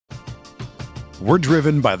We're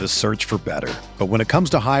driven by the search for better. But when it comes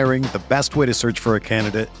to hiring, the best way to search for a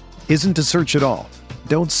candidate isn't to search at all.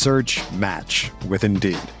 Don't search, match with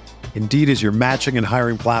Indeed. Indeed is your matching and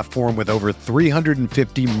hiring platform with over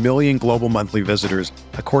 350 million global monthly visitors,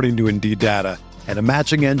 according to Indeed data, and a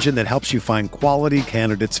matching engine that helps you find quality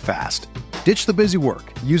candidates fast. Ditch the busy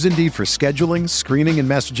work. Use Indeed for scheduling, screening, and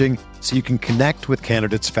messaging so you can connect with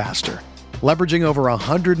candidates faster. Leveraging over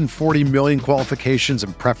 140 million qualifications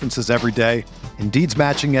and preferences every day, Indeed's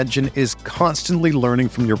matching engine is constantly learning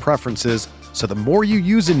from your preferences, so the more you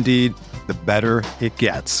use Indeed, the better it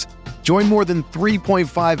gets. Join more than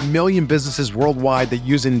 3.5 million businesses worldwide that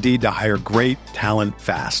use Indeed to hire great talent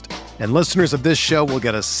fast. And listeners of this show will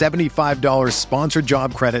get a $75 sponsored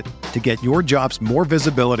job credit to get your jobs more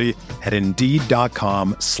visibility at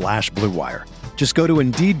Indeed.com/Blue Wire. Just go to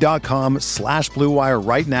Indeed.com/Blue Wire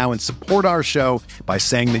right now and support our show by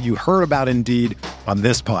saying that you heard about Indeed on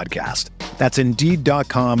this podcast. That's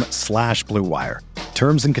Indeed.com/Blue Wire.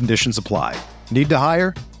 Terms and conditions apply. Need to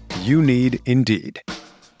hire? You need Indeed.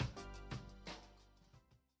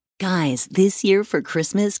 Guys, this year for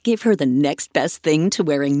Christmas, give her the next best thing to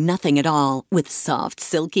wearing nothing at all with soft,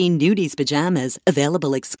 silky Nudies pajamas,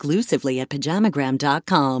 available exclusively at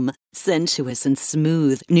Pajamagram.com. Sensuous and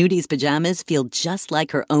smooth, Nudies pajamas feel just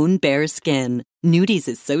like her own bare skin. Nudies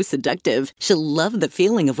is so seductive, she'll love the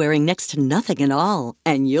feeling of wearing next to nothing at all,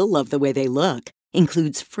 and you'll love the way they look.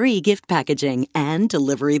 Includes free gift packaging, and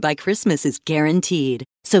delivery by Christmas is guaranteed.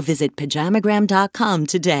 So visit Pajamagram.com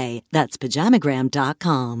today. That's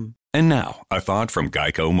Pajamagram.com. And now, a thought from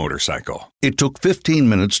Geico Motorcycle. It took 15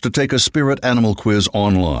 minutes to take a spirit animal quiz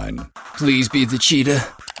online. Please be the cheetah.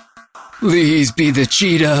 Please be the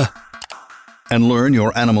cheetah. And learn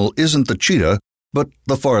your animal isn't the cheetah, but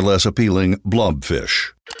the far less appealing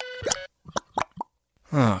blobfish.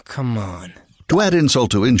 Oh, come on. To add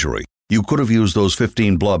insult to injury, you could have used those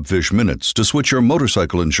 15 blobfish minutes to switch your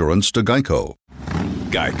motorcycle insurance to Geico.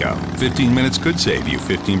 Geico. 15 minutes could save you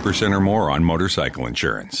 15% or more on motorcycle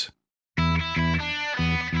insurance.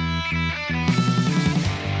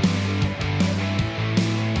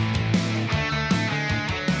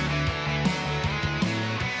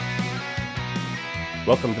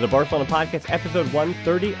 Welcome to the Barcelona Podcast, episode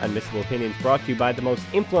 130, Unmissable Opinions, brought to you by the most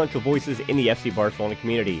influential voices in the FC Barcelona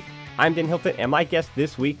community. I'm Dan Hilton, and my guest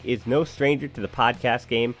this week is no stranger to the podcast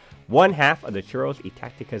game, one half of the Churros y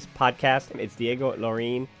Tacticas podcast. It's Diego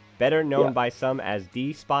Lorin, better known by some as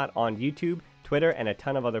D-Spot on YouTube, Twitter, and a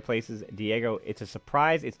ton of other places. Diego, it's a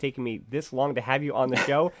surprise it's taken me this long to have you on the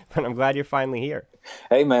show, but I'm glad you're finally here.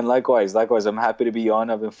 Hey, man, likewise. I'm happy to be on.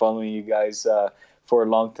 I've been following you guys for a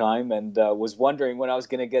long time, and was wondering when I was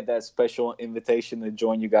going to get that special invitation to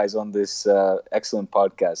join you guys on this excellent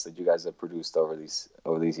podcast that you guys have produced over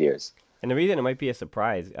these years. And the reason it might be a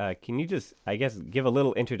surprise, can you just, I guess, give a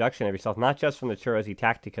little introduction of yourself, not just from the Churros y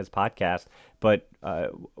Tacticas podcast, but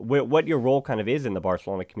what your role kind of is in the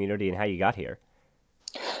Barcelona community and how you got here?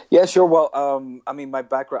 Yeah, sure. Well, I mean, my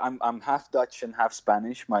background, I'm half Dutch and half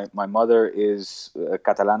Spanish. My mother is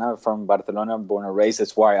Catalana from Barcelona, born and raised.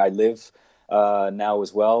 That's why I live now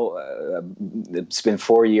as well. It's been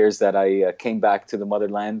 4 years that I came back to the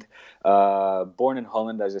motherland. Born in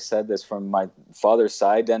Holland, as I said, that's from my father's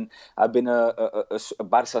side, and I've been a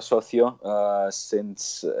Barça socio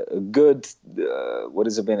since a good,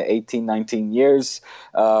 18, 19 years.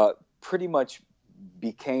 Pretty much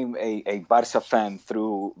became a Barça fan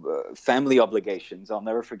through family obligations. I'll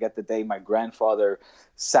never forget the day my grandfather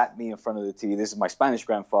sat me in front of the TV. This is my Spanish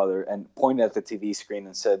grandfather, and pointed at the TV screen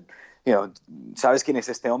and said, ¿Sabes quién es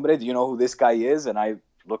este hombre? Do you know who this guy is? And I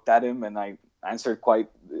looked at him and I answered quite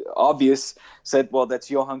obvious, said, well, that's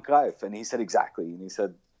Johan Cruyff. And he said, exactly. And he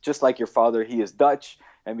said, just like your father, he is Dutch.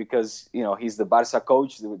 And because, he's the Barça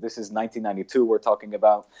coach, this is 1992 we're talking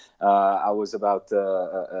about. I was about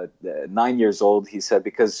 9 years old. He said,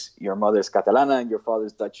 because your mother's Catalana and your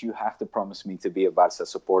father's Dutch, you have to promise me to be a Barça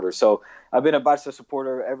supporter. So I've been a Barça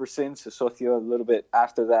supporter ever since, a socio a little bit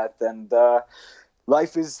after that. And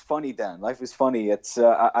life is funny, Dan. Life is funny. It's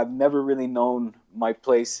I've never really known my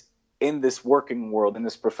place in this working world, in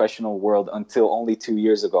this professional world, until only 2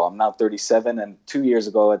 years ago. I'm now 37, and 2 years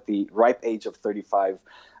ago, at the ripe age of 35,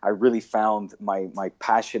 I really found my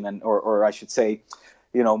passion, and or I should say,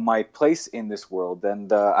 my place in this world.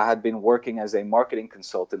 And I had been working as a marketing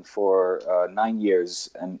consultant for 9 years,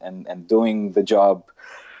 and doing the job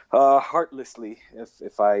heartlessly,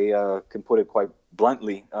 if I can put it quite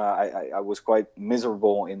bluntly. I was quite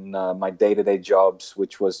miserable in my day-to-day jobs,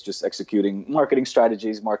 which was just executing marketing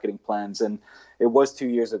strategies, marketing plans. And it was 2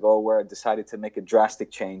 years ago where I decided to make a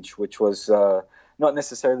drastic change, which was not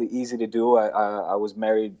necessarily easy to do. I was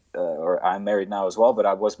married, or I'm married now as well, but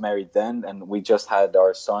I was married then, and we just had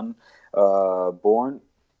our son born.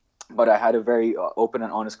 But I had a very open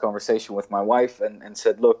and honest conversation with my wife and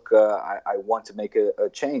said, look, I want to make a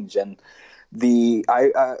change. And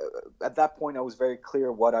at that point, I was very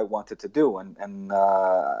clear what I wanted to do. And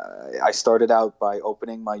I started out by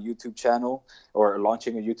opening my YouTube channel, or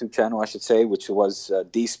launching a YouTube channel, I should say, which was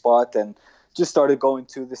D-Spot, and just started going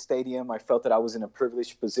to the stadium. I felt that I was in a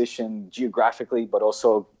privileged position geographically, but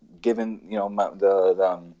also given,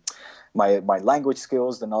 my language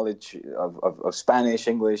skills, the knowledge of Spanish,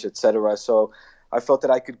 English, etc. So I felt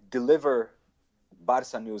that I could deliver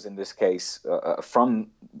Barca news in this case from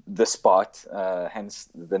the spot, hence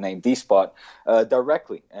the name D-Spot,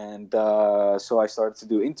 directly. And so I started to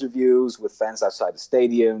do interviews with fans outside the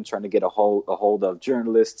stadium, trying to get a hold of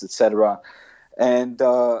journalists, etc. And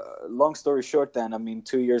long story short, then,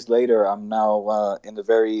 2 years later, I'm now in a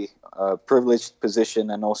very privileged position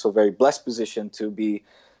and also very blessed position to be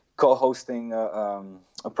co-hosting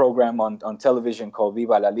a program on television called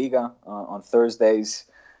Viva La Liga on Thursdays.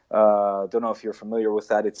 Don't know if you're familiar with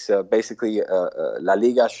that. It's basically a La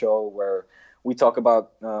Liga show where we talk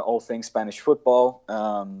about all things Spanish football.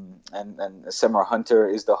 And Semar Hunter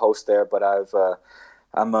is the host there, but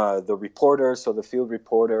I'm the reporter, so the field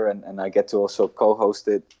reporter, and I get to also co-host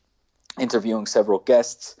it, interviewing several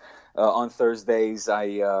guests. On Thursdays, I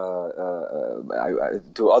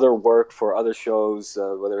do other work for other shows,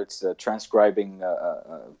 whether it's transcribing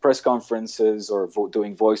press conferences or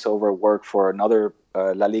doing voiceover work for another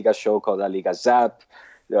La Liga show called La Liga Zap,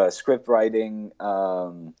 script writing.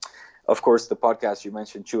 Of course, the podcast you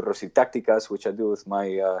mentioned, Churros y Tácticas, which I do with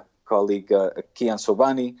my colleague Kian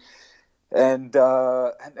Sobani. And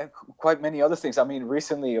quite many other things.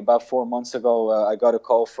 Recently, about 4 months ago, I got a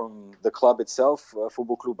call from the club itself,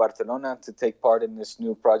 Football Club Barcelona, to take part in this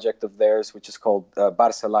new project of theirs, which is called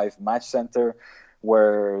Barca Live Match Center,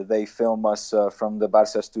 where they film us from the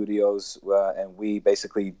Barca studios, and we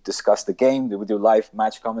basically discuss the game. We do live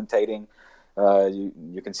match commentating.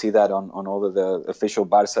 You can see that on all of the official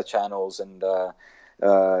Barca channels, and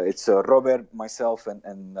it's Robert, myself,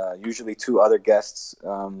 and usually two other guests,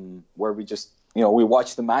 where we just, we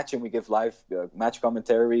watch the match and we give live match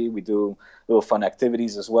commentary. We do little fun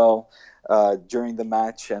activities as well during the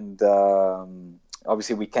match, and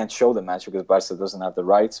obviously we can't show the match because Barca doesn't have the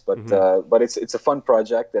rights. But but it's a fun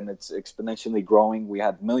project, and it's exponentially growing. We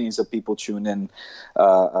had millions of people tune in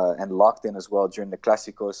and locked in as well during the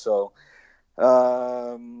Clásico. So.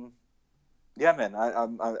 Yeah, man.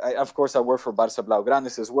 I of course I work for Barça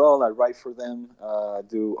Blaugranes as well. I write for them,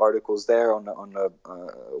 do articles there on a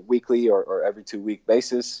weekly or every 2 week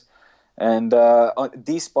basis. And on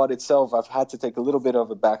D-Spot itself, I've had to take a little bit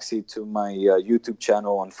of a backseat to my YouTube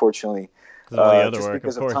channel, unfortunately, just work,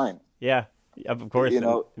 because of time. Yeah, of course. It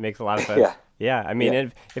makes a lot of sense. Yeah.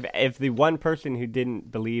 If the one person who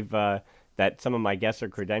didn't believe that some of my guests are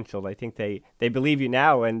credentialed, I think they believe you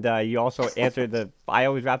now, and you also answered I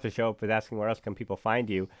always wrap the show up with asking where else can people find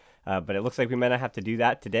you, but it looks like we might not have to do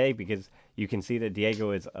that today, because you can see that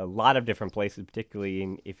Diego is a lot of different places,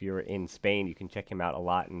 particularly if you're in Spain. You can check him out a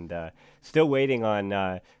lot, and still waiting on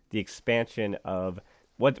the expansion of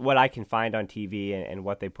what I can find on TV and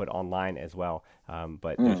what they put online as well.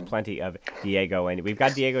 But there's plenty of Diego, and we've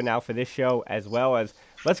got Diego now for this show as well. As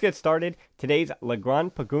let's get started. Today's La Gran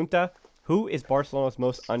Pregunta: who is Barcelona's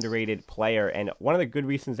most underrated player? And one of the good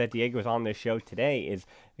reasons that Diego is on this show today is,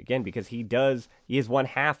 again, because he is one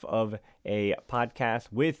half of a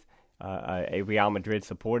podcast with a Real Madrid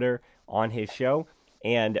supporter on his show.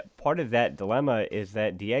 And part of that dilemma is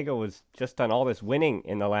that Diego has just done all this winning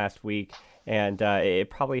in the last week, and it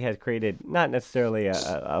probably has created not necessarily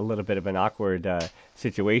a little bit of an awkward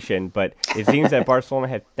situation, but it seems that Barcelona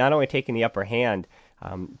have not only taken the upper hand,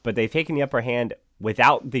 but they've taken the upper hand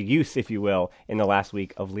without the use, if you will, in the last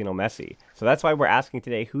week of Lionel Messi. So that's why we're asking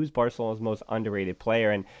today, who's Barcelona's most underrated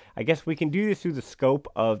player? And I guess we can do this through the scope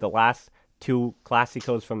of the last two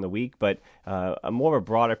Clásicos from the week, but a more of a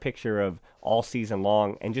broader picture of all season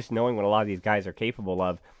long and just knowing what a lot of these guys are capable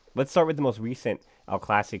of. Let's start with the most recent El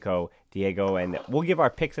Clásico, Diego, and we'll give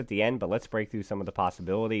our picks at the end, but let's break through some of the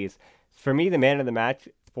possibilities. For me, the man of the match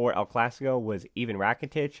for El Clásico was Ivan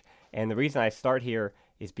Rakitic, and the reason I start here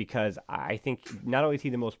is because I think not only is he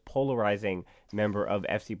the most polarizing member of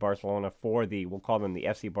FC Barcelona for we'll call them the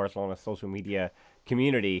FC Barcelona social media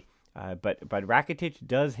community, but Rakitic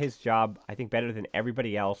does his job, I think, better than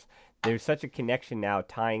everybody else. There's such a connection now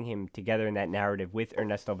tying him together in that narrative with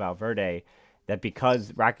Ernesto Valverde that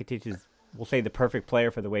because Rakitic is, we'll say, the perfect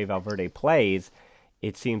player for the way Valverde plays,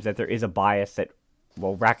 it seems that there is a bias that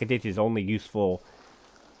well, Rakitic is only useful.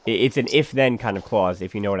 It's an if-then kind of clause,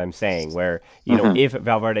 if you know what I'm saying, where, if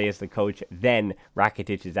Valverde is the coach, then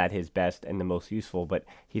Rakitic is at his best and the most useful. But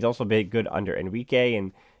he's also been good under Enrique,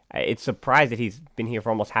 and it's surprised that he's been here for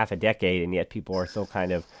almost half a decade, and yet people are still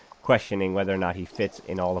kind of questioning whether or not he fits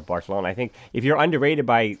in all of Barcelona. I think if you're underrated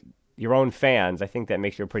by your own fans, I think that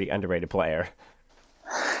makes you a pretty underrated player.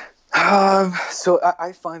 So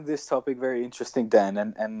I find this topic very interesting, Dan,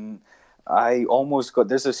 and I almost got,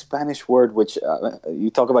 there's a Spanish word which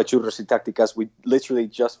you talk about churros y tácticas. We literally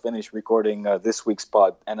just finished recording this week's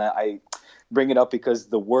pod, and I bring it up because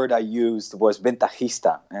the word I used was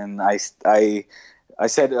ventajista, and I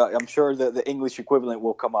said I'm sure the English equivalent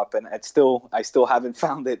will come up, and I still haven't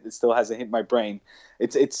found it. It still hasn't hit my brain.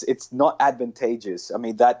 It's not advantageous. I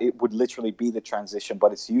mean, that it would literally be the transition,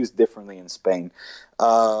 but it's used differently in Spain.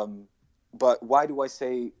 But why do I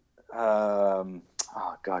say?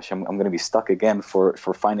 Oh gosh, I'm going to be stuck again for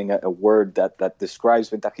finding a word that describes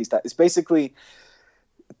ventajista. It's basically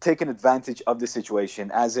taking advantage of the situation,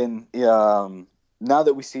 as in now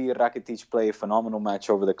that we see Rakitic play a phenomenal match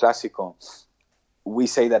over the Clásico, we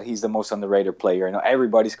say that he's the most underrated player.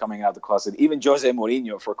 Everybody's coming out of the closet. Even Jose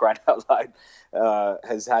Mourinho, for crying out loud,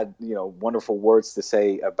 has had wonderful words to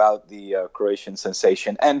say about the Croatian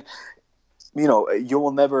sensation. And you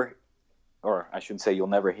will never. Or I shouldn't say you'll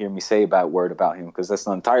never hear me say a bad word about him, because that's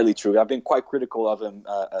not entirely true. I've been quite critical of him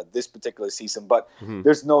this particular season, but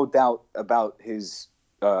there's no doubt about his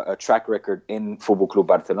track record in Football Club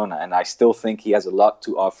Barcelona, and I still think he has a lot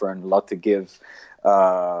to offer and a lot to give.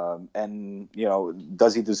 And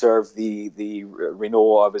does he deserve the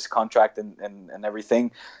renewal of his contract and everything?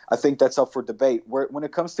 I think that's up for debate. When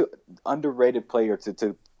it comes to underrated player,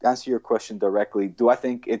 to answer your question directly, do I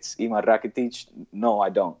think it's Ivan Rakitic? No, I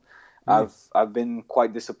don't. I've been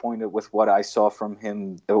quite disappointed with what I saw from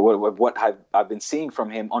him, what I've been seeing from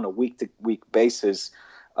him on a week-to-week basis,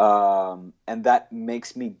 and that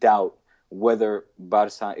makes me doubt whether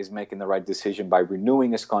Barca is making the right decision by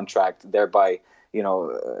renewing his contract. Thereby, I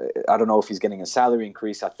don't know if he's getting a salary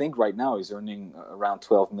increase. I think right now he's earning around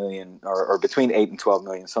 12 million, or between 8 and 12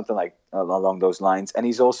 million, something like along those lines, and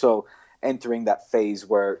he's also entering that phase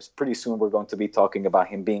where pretty soon we're going to be talking about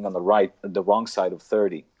him being on the wrong side of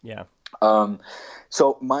 30. Yeah.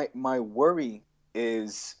 So my worry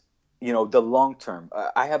is, the long term.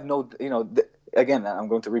 I have no, again, I'm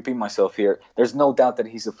going to repeat myself here. There's no doubt that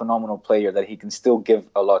he's a phenomenal player, that he can still give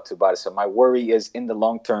a lot to Barca. My worry is, in the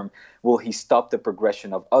long term, will he stop the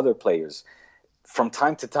progression of other players? From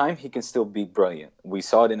time to time, he can still be brilliant. We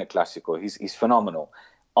saw it in a Clásico. He's phenomenal.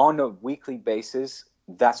 On a weekly basis,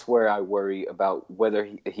 that's where I worry about whether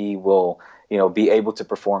he will, be able to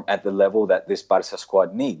perform at the level that this Barca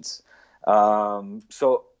squad needs.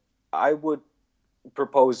 So I would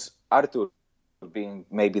propose Artur being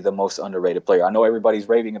maybe the most underrated player. I know everybody's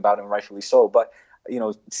raving about him, rightfully so, but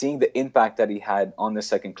seeing the impact that he had on the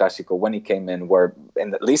second Clásico when he came in, where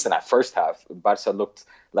at least in that first half, Barca looked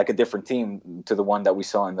like a different team to the one that we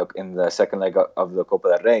saw in the second leg of the Copa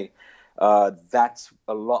del Rey. That's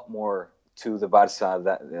a lot more to the Barca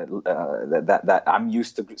that I'm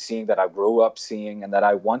used to seeing, that I grew up seeing, and that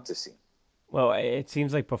I want to see. Well, it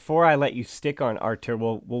seems like before I let you stick on Artur,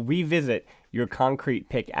 we'll revisit your concrete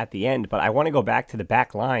pick at the end, but I want to go back to the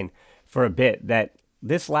back line for a bit. That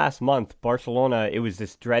this last month, Barcelona, it was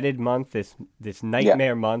this dreaded month, this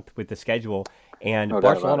nightmare month with the schedule, and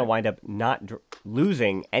Barcelona wind up not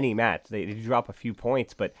losing any match. They drop a few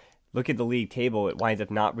points, but look at the league table, it winds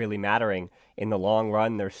up not really mattering in the long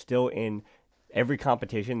run. They're still in every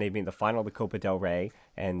competition. They've been the final of the Copa del Rey,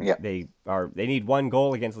 and they need one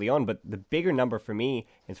goal against Lyon. But the bigger number for me,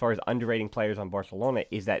 as far as underrating players on Barcelona,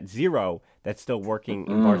 is that 0 that's still working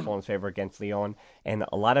in Barcelona's favor against Lyon. And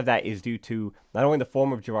a lot of that is due to not only the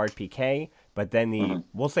form of Gerard Piqué, but then the,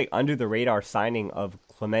 we'll say, under-the-radar signing of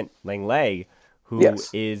Clement Lenglet, who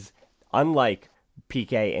is, unlike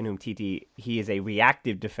Piqué and Umtiti, he is a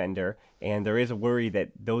reactive defender, and there is a worry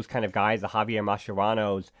that those kind of guys, the Javier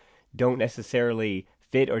Mascherano's, don't necessarily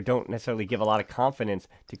fit or don't necessarily give a lot of confidence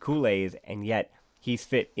to Kool-Aid's, and yet he's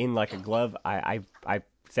fit in like a glove. I've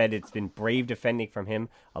said it's been brave defending from him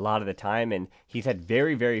a lot of the time, and he's had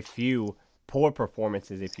very, very few poor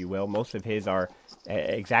performances, if you will. Most of his are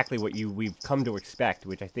exactly what we've come to expect,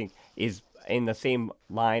 which I think is in the same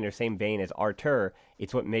line or same vein as Artur.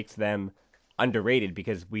 It's what makes them underrated,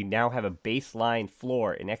 because we now have a baseline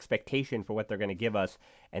floor, an expectation for what they're going to give us,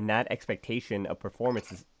 and that expectation of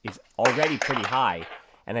performance is already pretty high.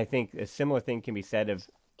 And I think a similar thing can be said of,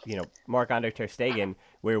 Marc-Andre ter Stegen,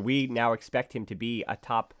 where we now expect him to be a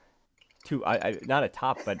top two, not a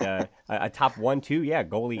top, but a top 1-2,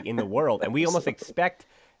 goalie in the world, and we almost expect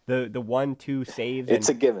the 1-2 saves. It's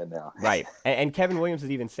a given now, right? And Kevin Williams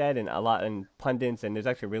has even said in a lot in pundits, and there's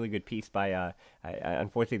actually a really good piece by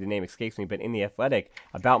unfortunately the name escapes me, but in The Athletic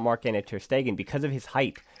about Marc-Andre ter Stegen because of his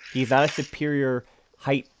height. He's not a superior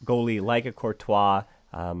height goalie like a Courtois,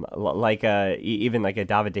 even like a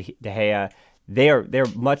David De Gea. They're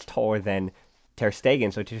much taller than ter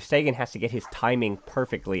Stegen, so ter Stegen has to get his timing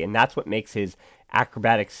perfectly, and that's what makes his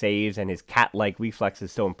acrobatic saves and his cat-like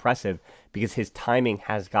reflexes so impressive, because his timing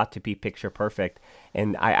has got to be picture perfect.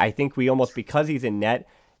 And I think we almost, because he's in net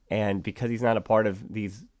and because he's not a part of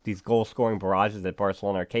these goal-scoring barrages that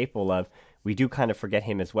Barcelona are capable of, we do kind of forget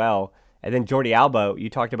him as well. And then Jordi Alba, you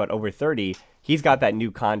talked about over 30, he's got that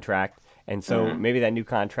new contract, and so maybe that new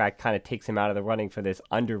contract kind of takes him out of the running for this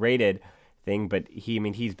underrated thing, but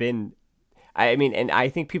he's been... and I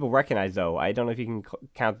think people recognize, though, I don't know if you can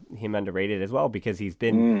count him underrated as well, because he's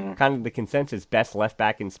been kind of the consensus best left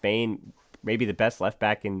back in Spain, maybe the best left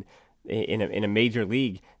back in a major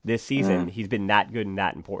league this season. He's been that good and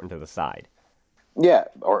that important to the side. Yeah,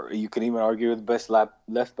 or you can even argue the best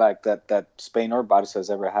left back that Spain or Barca has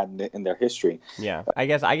ever had in their history. Yeah, I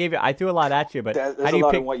guess I threw a lot at you, but there's how do you a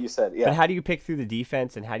lot pick in what you said? Yeah, but how do you pick through the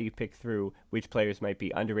defense, and how do you pick through which players might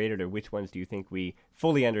be underrated, or which ones do you think we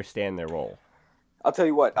fully understand their role? I'll tell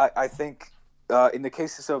you what, I think in the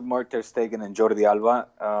cases of Marc ter Stegen and Jordi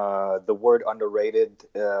Alba, the word underrated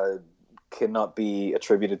cannot be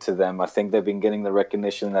attributed to them. I think they've been getting the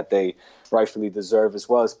recognition that they rightfully deserve, as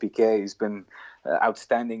well as Piqué. He's been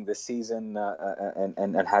outstanding this season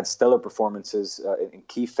and had stellar performances in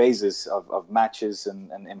key phases of matches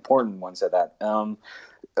and important ones at that.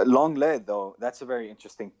 Lenglet, though, that's a very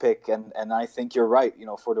interesting pick, and I think you're right.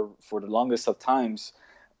 For the longest of times,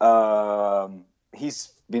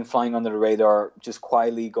 he's been flying under the radar, just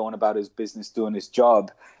quietly going about his business, doing his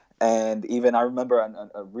job. And even I remember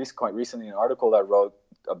quite recently an article I wrote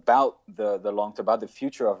about the long term, about the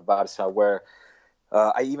future of Barca, where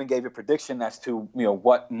I even gave a prediction as to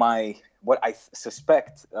what I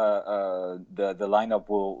suspect the lineup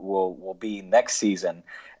will be next season,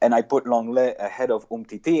 and I put Lenglet ahead of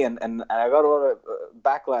Umtiti, and I got a lot of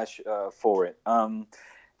backlash for it.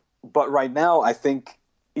 But right now, I think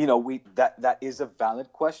that is a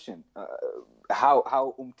valid question.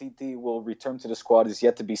 How Umtiti will return to the squad is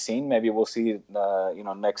yet to be seen. Maybe we'll see it,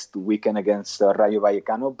 next weekend against Rayo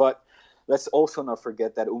Vallecano. But let's also not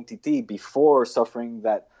forget that Umtiti, before suffering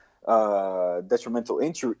that detrimental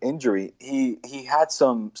injury, he had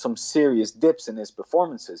some serious dips in his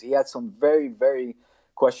performances. He had some very, very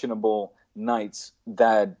questionable nights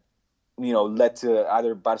that led to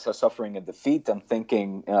either Barca suffering a defeat. I'm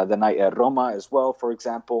thinking the night at Roma as well, for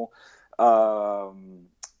example.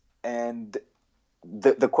 And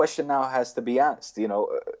the question now has to be asked,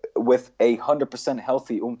 with 100%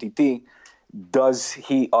 healthy Umtiti, does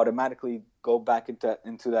he automatically go back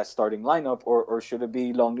into that starting lineup, or should it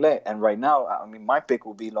be Lenglet? And right now, my pick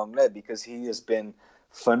will be Lenglet, because he has been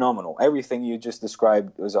phenomenal. Everything you just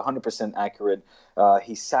described was 100% accurate.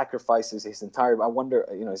 He sacrifices his entire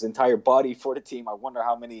body for the team. I wonder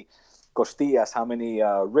how many costillas, how many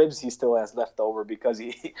ribs he still has left over, because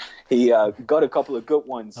he got a couple of good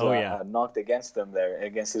ones knocked against him there,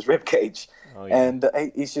 against his rib cage. And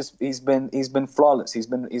he's been flawless.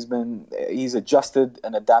 He's adjusted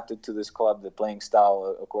and adapted to this club, the playing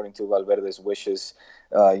style according to Valverde's wishes,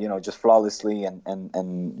 just flawlessly, and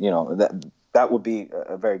that would be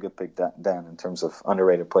a very good pick, Dan, in terms of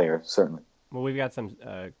underrated player, certainly. Well, we've got some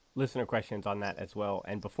listener questions on that as well.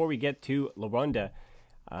 And before we get to La Ronda,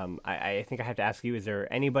 I think I have to ask you, is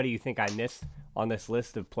there anybody you think I missed on this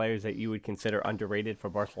list of players that you would consider underrated for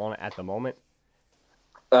Barcelona at the moment?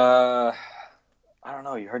 I don't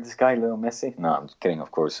know. You heard this guy, Leo Messi? No, I'm just kidding,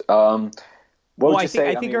 of course. I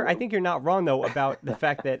think you're not wrong, though, about the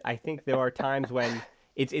fact that I think there are times when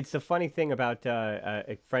it's the funny thing about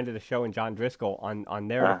a friend of the show and John Driscoll on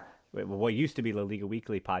their what used to be La Liga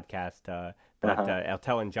Weekly podcast,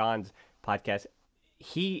 Eltel and John's podcast.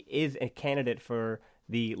 He is a candidate for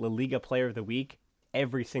the La Liga Player of the Week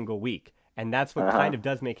every single week, and that's what kind of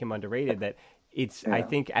does make him underrated. That it's I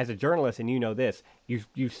think as a journalist, and this,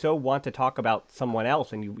 you so want to talk about someone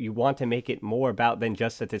else, and you want to make it more about than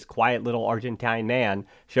just that this quiet little Argentine man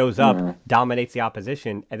shows up, dominates the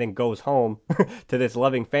opposition, and then goes home to this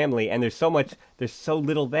loving family. And there's so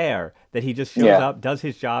little there that he just shows up, does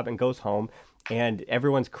his job, and goes home. And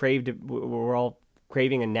everyone's we're all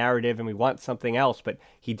craving a narrative, and we want something else, but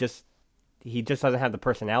he just doesn't have the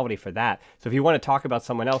personality for that. So if you want to talk about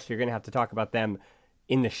someone else, you're going to have to talk about them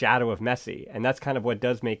in the shadow of Messi. And that's kind of what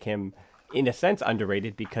does make him, in a sense,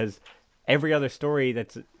 underrated, because every other story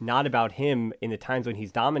that's not about him in the times when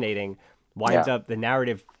he's dominating winds up, the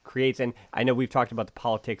narrative creates, and I know we've talked about the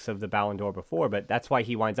politics of the Ballon d'Or before, but that's why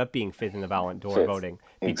he winds up being fifth in the Ballon d'Or voting.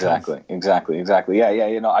 Exactly.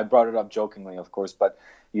 Yeah. I brought it up jokingly, of course, but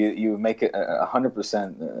you make it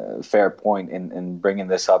 100% fair point in bringing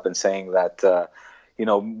this up and saying that,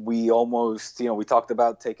 we almost, we talked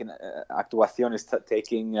about taking actuaciones,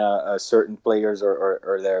 taking certain players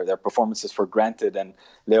or their performances for granted, and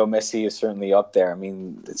Leo Messi is certainly up there. I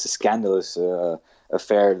mean, it's a scandalous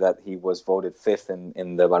affair that he was voted fifth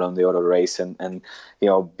in the Ballon d'Or race, and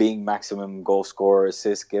being maximum goal scorer,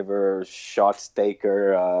 assist giver, shots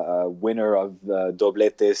taker, winner of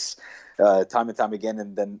dobletes time and time again,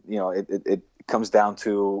 and then it comes down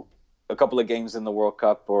to a couple of games in the World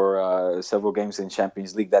Cup or several games in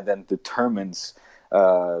Champions League that then determines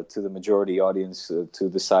to the majority audience to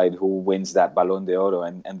decide who wins that Ballon d'Or,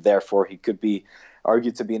 and therefore he could be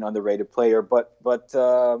argued to be an underrated player. But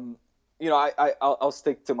I'll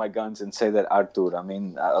stick to my guns and say that Artur. I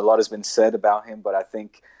mean, a lot has been said about him, but I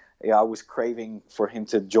think I was craving for him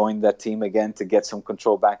to join that team again, to get some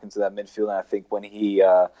control back into that midfield. And I think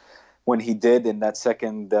when he did in that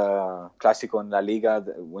second Clásico in La Liga,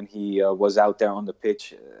 when he was out there on the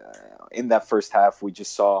pitch in that first half, we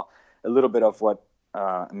just saw a little bit of what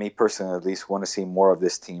me personally at least want to see more of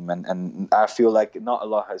this team. And I feel like not a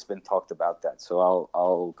lot has been talked about that. So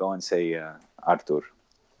I'll go and say Artur.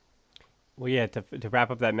 Well, yeah, to wrap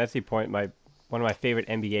up that Messi point, one of my favorite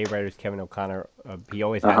NBA writers, Kevin O'Connor, he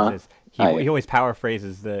always has this. He always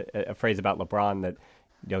paraphrases a phrase about LeBron that,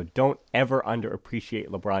 don't ever underappreciate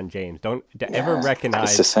LeBron James. Don't ever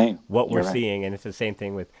recognize what we're seeing, and it's the same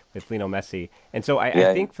thing with Lionel Messi. And so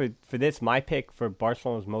I think for this, my pick for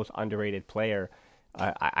Barcelona's most underrated player,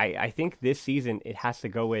 I think this season it has to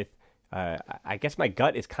go with, I guess my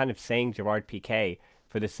gut is kind of saying Gerard Piqué,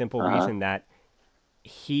 for the simple reason that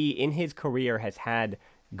he, in his career, has had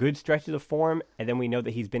good stretches of form, and then we know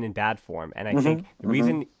that he's been in bad form. And I think the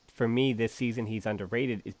reason for me this season he's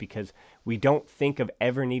underrated is because we don't think of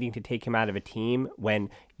ever needing to take him out of a team when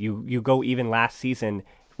you go even last season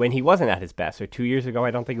when he wasn't at his best, or 2 years ago I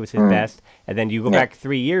don't think it was his best, and then you go back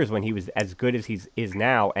 3 years when he was as good as he is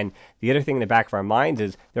now. And the other thing in the back of our minds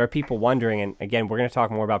is there are people wondering, and again, we're going to talk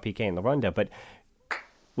more about Piqué in La Ronda, but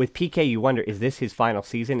with Piqué, you wonder, is this his final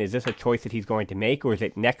season? Is this a choice that he's going to make, or is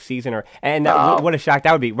it next season? What a shock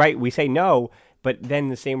that would be, right? We say no, but then in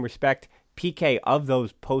the same respect, Piqué, of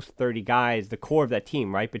those post-30 guys, the core of that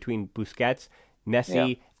team, right, between Busquets,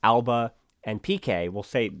 Messi, Alba, and Piqué, we'll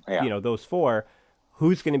say, those four,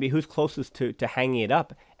 who's closest to hanging it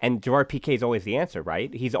up? And Gerard Piqué is always the answer,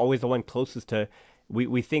 right? He's always the one closest to.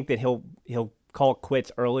 We think that he'll call it quits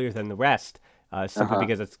earlier than the rest. Simply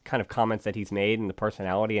because it's kind of comments that he's made and the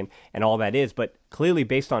personality and all that is. But clearly,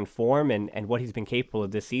 based on form and what he's been capable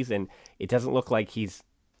of this season, it doesn't look like he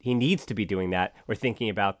needs to be doing that or thinking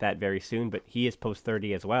about that very soon. But he is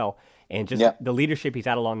post-30 as well. And just the leadership he's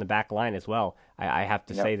had along the back line as well. I have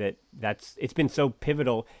to say it's been so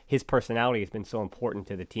pivotal. His personality has been so important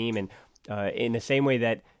to the team. And in the same way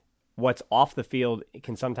that what's off the field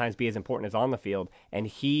can sometimes be as important as on the field. And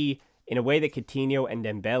he, in a way that Coutinho and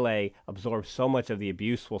Dembele absorb so much of the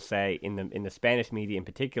abuse, we'll say, in the Spanish media in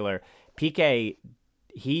particular, Piqué,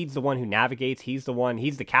 he's the one who navigates. He's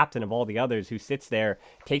the captain of all the others, who sits there,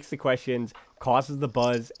 takes the questions, causes the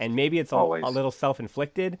buzz, and maybe it's a little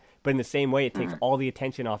self-inflicted, but in the same way, it takes all the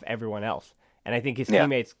attention off everyone else. And I think his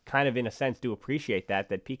teammates kind of, in a sense, do appreciate that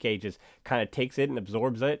Piqué just kind of takes it and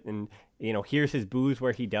absorbs it and, hears his boos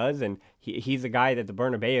where he does, and he's the guy at the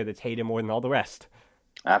Bernabeu that's hated more than all the rest.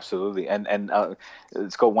 Absolutely, and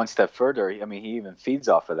let's go one step further. I mean, he even feeds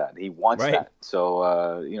off of that. He wants that,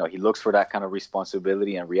 so he looks for that kind of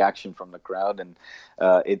responsibility and reaction from the crowd, and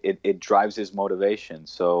it drives his motivation.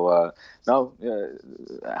 So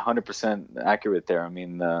 100% accurate there. I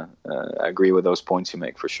mean, I agree with those points you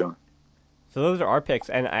make for sure. So those are our picks,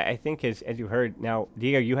 and I think as you heard, now,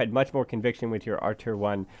 Diego, you had much more conviction with your Artur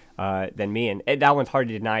one than me, and that one's hard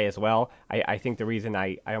to deny as well. I think the reason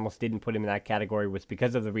I almost didn't put him in that category was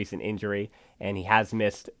because of the recent injury, and he has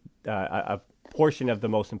missed a portion of the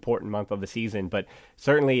most important month of the season. But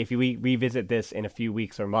certainly if we revisit this in a few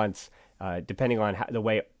weeks or months, depending on the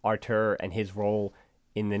way Artur and his role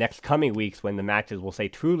in the next coming weeks when the matches will say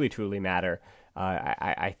truly, truly matter,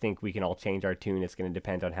 I think we can all change our tune. It's going to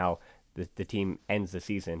depend on how the team ends the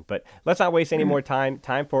season. But let's not waste any more time.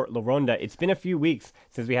 Time for La Ronda. It's been a few weeks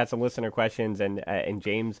since we had some listener questions, and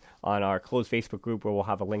James on our closed Facebook group, where we'll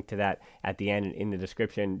have a link to that at the end in the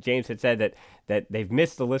description. James had said that they've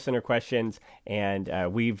missed the listener questions, and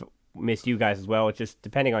we've miss you guys as well. It's just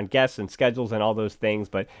depending on guests and schedules and all those things.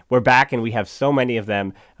 But we're back, and we have so many of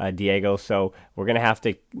them, Diego. So we're going to have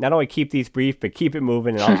to not only keep these brief, but keep it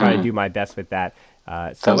moving, and I'll try to do my best with that.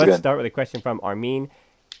 So let's start with a question from Armin.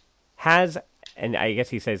 And I guess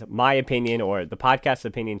he says, my opinion or the podcast's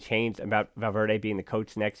opinion changed about Valverde being the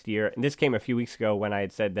coach next year. And this came a few weeks ago when I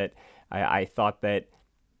had said that I thought that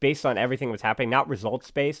based on everything that was happening, not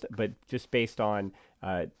results-based, but just based on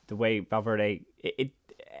the way Valverde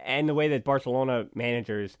and the way that Barcelona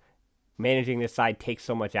managing this side takes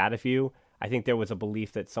so much out of you. I think there was a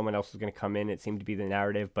belief that someone else was going to come in. It seemed to be the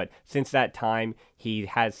narrative. But since that time, he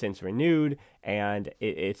has since renewed. And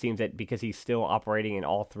it seems that because he's still operating in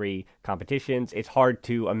all three competitions, it's hard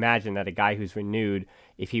to imagine that a guy who's renewed,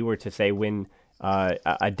 if he were to, say, win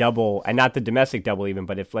a double, and not the domestic double even,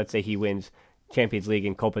 but if, let's say, he wins Champions League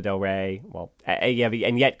and Copa del Rey,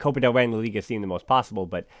 and yet Copa del Rey and La Liga seem the most possible.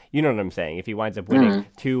 But you know what I'm saying? If he winds up winning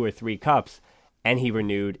 2 or 3 cups and he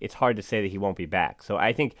renewed, it's hard to say that he won't be back. So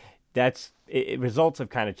I think results have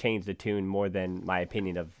kind of changed the tune more than my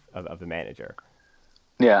opinion of the manager.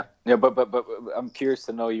 Yeah, but I'm curious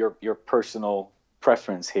to know your personal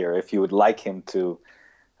preference here, if you would like him to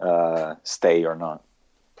stay or not.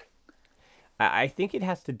 I think it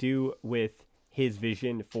has to do with his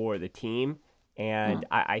vision for the team, and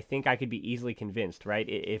I think I could be easily convinced, right?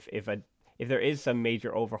 If there is some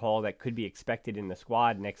major overhaul that could be expected in the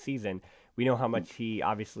squad next season, we know how much he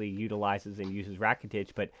obviously utilizes and uses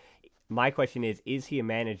Rakitic, but my question is he a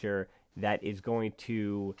manager that is going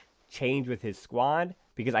to change with his squad?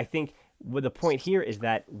 Because I think the point here is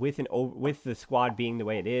that with the squad being the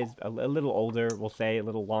way it is, a little older, we'll say, a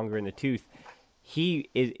little longer in the tooth, he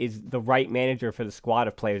is the right manager for the squad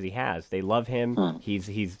of players he has. They love him.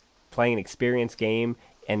 He's playing an experienced game,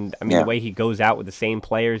 and I mean the way he goes out with the same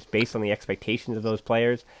players based on the expectations of those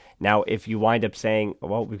players. Now, if you wind up saying,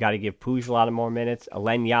 well, we've got to give Puig a lot of more minutes,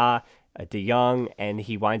 Alenya, De Jong, and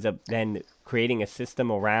he winds up then creating a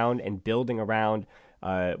system around and building around,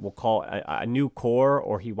 we'll call a new core,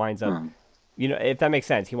 or he winds up, if that makes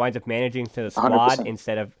sense, he winds up managing to the squad 100%.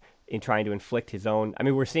 Instead of in trying to inflict his own. I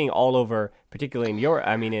mean, we're seeing all over, particularly in Europe.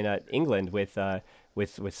 I mean, in England with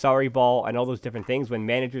Sarri ball and all those different things. When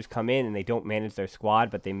managers come in and they don't manage their squad,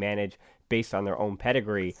 but they manage based on their own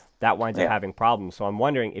pedigree, that winds up having problems. So I'm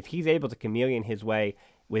wondering if he's able to chameleon his way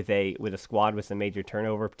with a squad with some major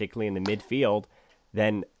turnover, particularly in the midfield,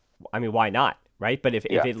 then, I mean, why not, right? But if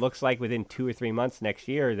it looks like within 2 or 3 months next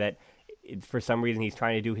year that for some reason he's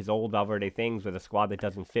trying to do his old Valverde things with a squad that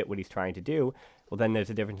doesn't fit what he's trying to do, well, then there's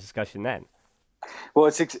a different discussion then. Well,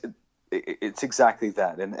 it's exactly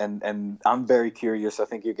that, and I'm very curious. I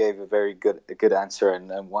think you gave a very good answer,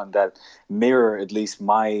 and one that mirror at least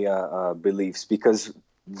my beliefs, because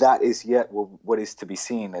that is yet what is to be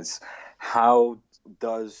seen is how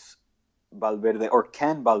does Valverde, or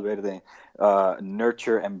can Valverde,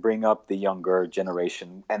 nurture and bring up the younger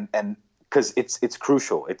generation, and because it's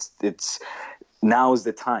crucial. It's now is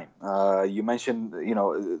the time. You mentioned,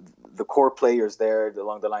 the core players there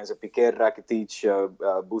along the lines of Piqué, Rakitic,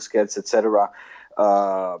 Busquets, etc.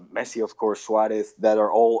 Messi, of course, Suarez, that are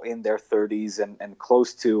all in their 30s and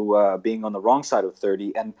close to being on the wrong side of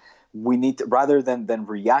 30. And we need to, rather than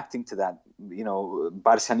reacting to that,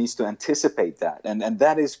 Barca needs to anticipate that. And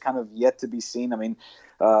that is kind of yet to be seen. I mean,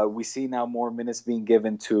 we see now more minutes being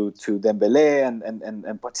given to Dembélé,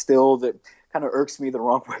 and but still that kind of irks me the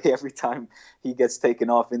wrong way every time he gets taken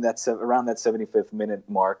off in that around that 75th minute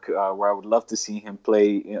mark, where I would love to see him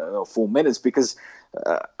play full minutes, because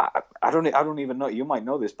I don't even know, you might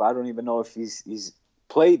know this, but I don't even know if he's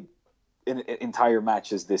played in entire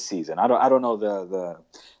matches this season. I don't know the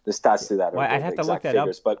stats to that. Well, I'd have to look that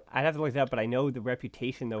figures, up. I'd have to look that up, but I know the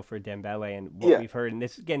reputation though for Dembele and what we've heard. And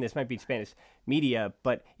this might be Spanish media,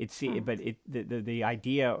 but the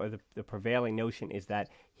idea or the prevailing notion is that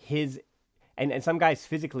his and some guys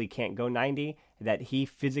physically can't go 90. That he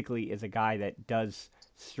physically is a guy that does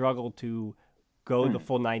struggle to go the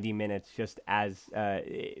full 90 minutes, just as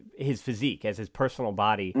his physique, as his personal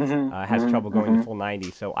body has trouble going the full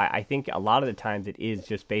 90. So I think a lot of the times it is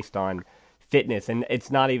just based on fitness, and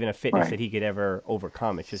it's not even a fitness that he could ever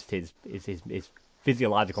overcome. It's just his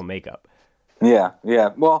physiological makeup. Yeah.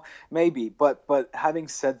 Well, maybe, but having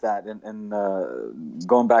said that, and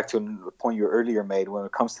going back to a point you earlier made when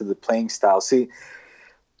it comes to the playing style, see,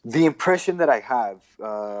 the impression that I have,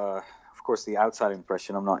 of course, the outside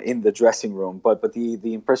impression, I'm not in the dressing room, but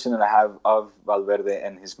the impression that I have of Valverde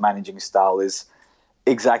and his managing style is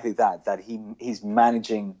exactly that he's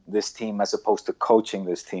managing this team as opposed to coaching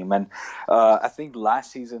this team. And I think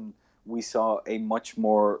last season we saw a much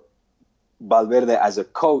more Valverde as a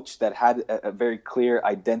coach that had a very clear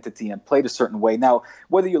identity and played a certain way. Now,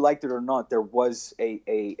 whether you liked it or not, there was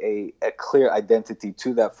a clear identity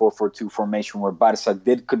to that 4-4-2 formation where Barca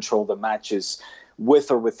did control the matches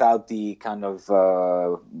with or without the kind of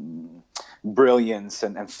brilliance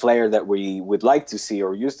and flair that we would like to see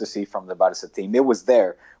or used to see from the Barca team. It was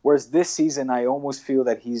there. Whereas this season, I almost feel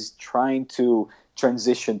that he's trying to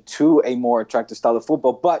transition to a more attractive style of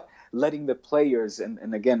football, but letting the players,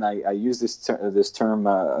 and again, I use this term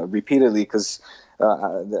repeatedly because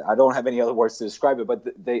I don't have any other words to describe it, but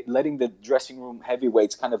letting the dressing room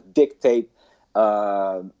heavyweights kind of dictate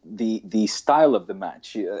the style of the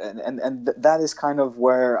match, and that is kind of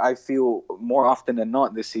where I feel more often than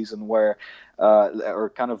not this season, where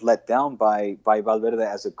or kind of let down by Valverde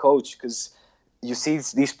as a coach, because you see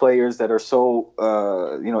these players that are so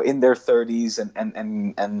in their 30s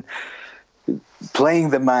and playing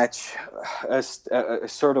the match a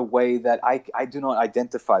sort of way that I do not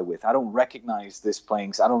identify with. I don't recognize this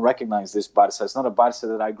playing. I don't recognize this Barca. It's not a Barca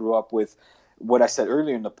that I grew up with. What I said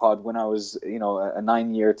earlier in the pod, when I was a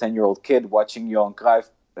 10-year-old kid watching Johan Cruyff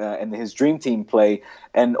and his dream team play,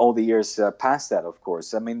 and all the years past that, of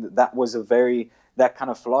course. I mean, that was that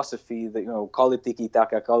kind of philosophy that, call it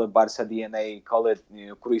tiki-taka, call it Barca DNA, call it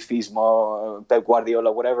Cruyffismo, Pep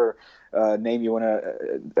Guardiola, whatever name you want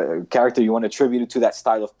to, character you want to attribute to that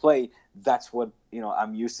style of play. That's what,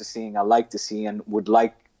 I'm used to seeing, I like to see, and would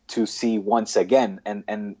like to see once again.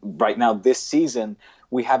 And right now, this season,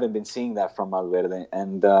 we haven't been seeing that from Valverde,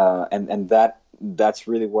 and that's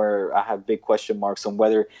really where I have big question marks on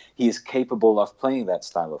whether he is capable of playing that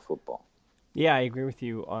style of football. Yeah, I agree with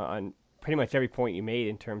you on pretty much every point you made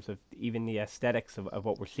in terms of even the aesthetics of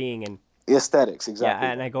what we're seeing. And aesthetics, exactly.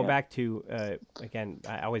 Yeah, and I go back to, again,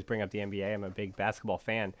 I always bring up the NBA. I'm a big basketball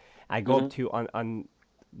fan. I go up to, on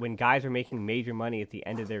when guys are making major money at the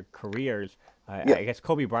end of their careers, I guess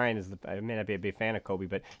Kobe Bryant I may not be a big fan of Kobe,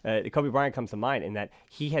 but Kobe Bryant comes to mind in that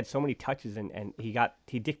he had so many touches and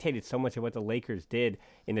he dictated so much of what the Lakers did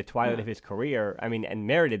in the twilight of his career. I mean, and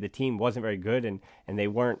merited. The team wasn't very good and they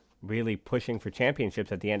weren't really pushing for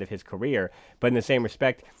championships at the end of his career. But in the same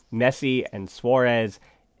respect, Messi and Suarez,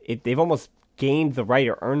 they've almost gained the right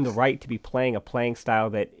or earned the right to be playing a playing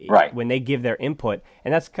style that when they give their input,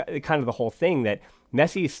 and that's kind of the whole thing, that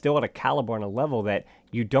Messi is still at a caliber and a level that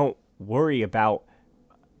you don't worry about.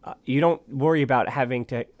 You don't worry about having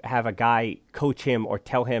to have a guy coach him or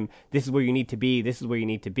tell him this is where you need to be, this is where you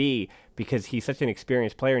need to be, because he's such an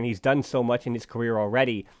experienced player and he's done so much in his career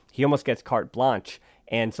already. He almost gets carte blanche.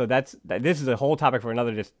 And so this is a whole topic for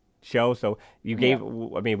another show. So you gave,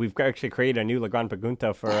 I mean, we've actually created a new La Gran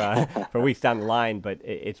Pregunta for weeks down the line, but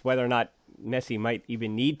it's whether or not Messi might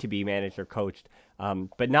even need to be managed or coached,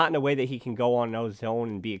 but not in a way that he can go on his own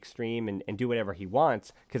and be extreme and do whatever he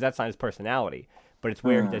wants, because that's not his personality. But it's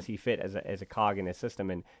where does he fit as a cog in his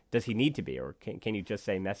system, and does he need to be, or can you just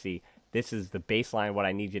say, Messi, this is the baseline, what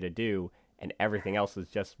I need you to do, and everything else is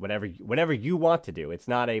just whatever you want to do. It's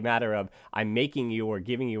not a matter of I'm making you or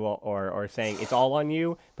giving you or saying it's all on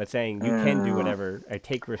you, but saying you can do whatever,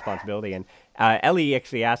 take responsibility. And Ellie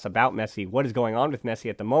actually asked about Messi, what is going on with Messi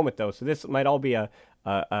at the moment, though. So this might all be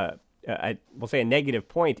we'll say a negative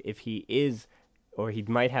point if he is, or he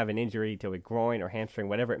might have an injury to a groin or hamstring,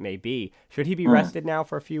 whatever it may be. Should he be rested now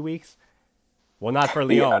for a few weeks? Well, not for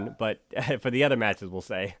Lyon, but for the other matches, we'll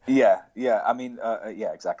say. Yeah. I mean,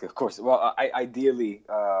 exactly. Of course. Well, ideally,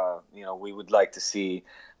 we would like to see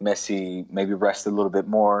Messi maybe rest a little bit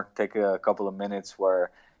more, take a couple of minutes where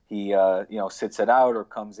he, sits it out or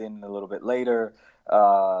comes in a little bit later.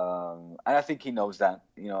 And I think he knows that.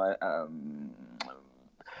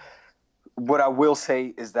 What I will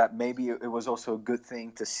say is that maybe it was also a good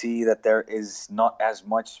thing to see that there is not as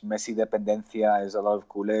much Messi dependencia as a lot of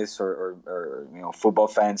culés or football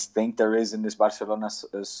fans think there is in this Barcelona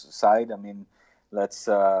side. I mean, let's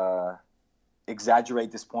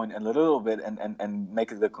exaggerate this point a little bit and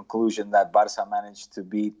make the conclusion that Barca managed to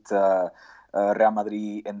beat Real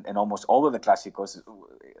Madrid in almost all of the Clásicos,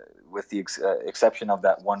 with the exception of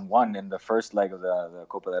that 1-1 in the first leg of the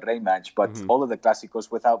Copa del Rey match, but all of the Clásicos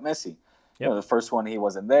without Messi. Yep. The first one, he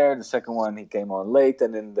wasn't there. The second one, he came on late.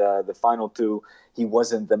 And in the final two, he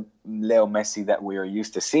wasn't the Leo Messi that we are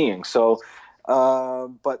used to seeing. So,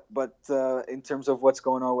 but in terms of what's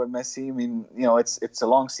going on with Messi, I mean, it's a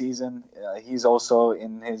long season. He's also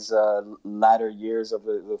in his latter years of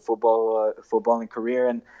the footballing career.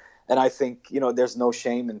 And I think, there's no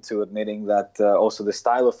shame into admitting that also the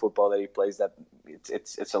style of football that he plays, that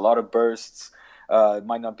it's a lot of bursts. It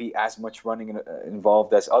might not be as much running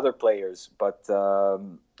involved as other players, but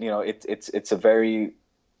it's a very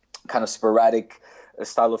kind of sporadic a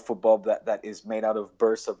style of football that is made out of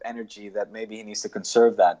bursts of energy, that maybe he needs to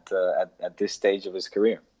conserve that at this stage of his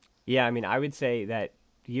career. Yeah, I mean, I would say that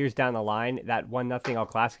years down the line, that 1-0 El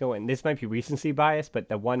Clasico, and this might be recency bias, but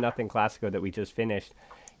the 1-0 Clasico that we just finished,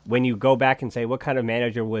 when you go back and say what kind of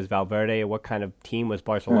manager was Valverde or what kind of team was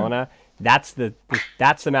Barcelona, that's the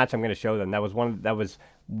match I'm going to show them. That was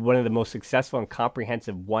one of the most successful and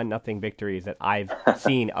comprehensive 1-0 victories that I've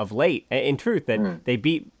seen of late. In truth, that they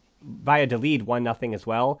beat Valladolid 1-0 as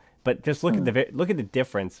well. But just look at the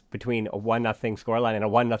difference between a 1-0 scoreline and a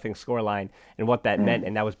 1-0 scoreline, and what that meant,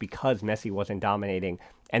 and that was because Messi wasn't dominating,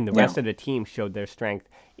 and the rest of the team showed their strength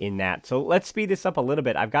in that. So let's speed this up a little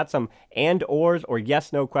bit. I've got some and/ors or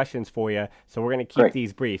yes/no questions for you, so we're going to keep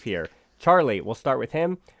these brief here. Charlie, we'll start with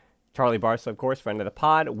him. Charlie Barca, of course, friend of the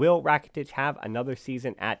pod. Will Rakitic have another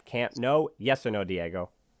season at Camp Nou? Yes or no,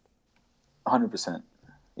 Diego? 100%.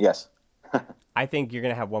 Yes. I think you're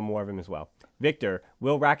going to have one more of him as well. Victor,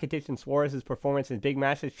 will Rakitic and Suarez's performance in big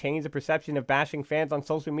matches change the perception of bashing fans on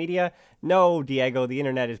social media? No, Diego, the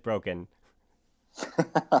internet is broken.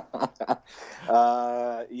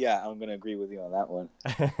 Yeah, I'm going to agree with you on that one.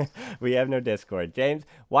 We have no Discord. James,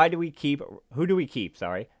 who do we keep,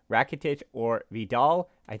 Rakitic or Vidal?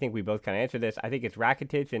 I think we both kind of answered this. I think it's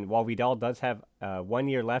Rakitic, and while Vidal does have 1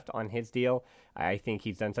 year left on his deal, I think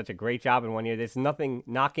he's done such a great job in 1 year. There's nothing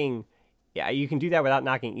knocking. Yeah, you can do that without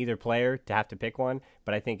knocking either player to have to pick one,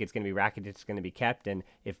 but I think it's going to be Rakitic that's going to be kept, and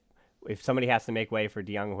if somebody has to make way for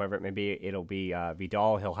De Jong, whoever it may be, it'll be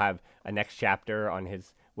Vidal. He'll have a next chapter on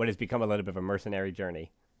his what has become a little bit of a mercenary journey.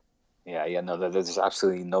 Yeah, no, there's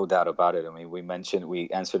absolutely no doubt about it. I mean, we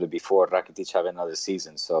answered it before, Rakitic having another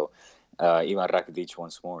season, so even Rakitic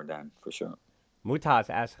once more, Dan, for sure. Mutaz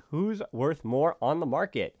asks, who's worth more on the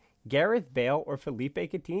market, Gareth Bale or Felipe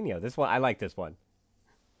Coutinho? This one, I like this one.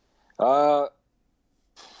 That's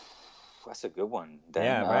a good one. Dan.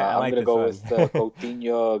 Yeah, right. I'm gonna go with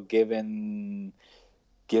Coutinho, given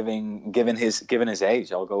his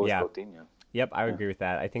age. I'll go with Coutinho. Yep, I would agree with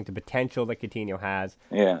that. I think the potential that Coutinho has,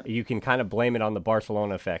 you can kind of blame it on the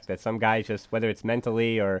Barcelona effect, that some guys just, whether it's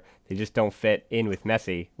mentally or they just don't fit in with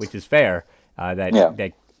Messi, which is fair,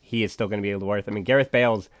 that he is still going to be able to worth. I mean, Gareth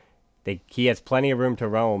Bale's, he has plenty of room to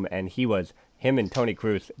roam, and him and Toni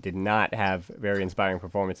Kroos did not have very inspiring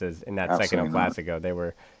performances in that second El Clasico. They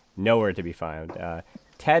were nowhere to be found.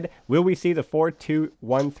 Ted, will we see the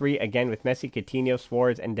 4-2-1-3 again with Messi, Coutinho,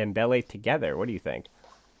 Suarez, and Dembele together? What do you think?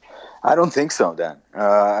 I don't think so, Dan.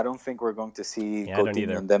 I don't think we're going to see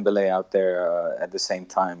Coutinho and Dembele out there at the same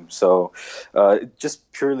time. So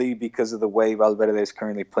just purely because of the way Valverde is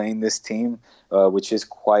currently playing this team, which is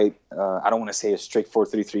quite, I don't want to say a strict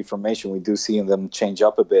 4-3-3 formation. We do see them change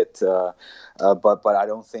up a bit. But I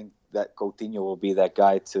don't think that Coutinho will be that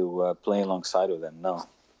guy to play alongside of them, no.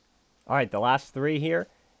 All right, the last three here.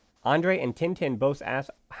 Andre and Tintin both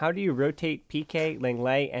ask, how do you rotate Piqué,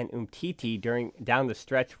 Lenglet, and Umtiti down the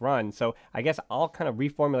stretch run? So I guess I'll kind of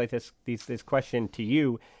reformulate this question to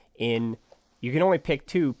you in, you can only pick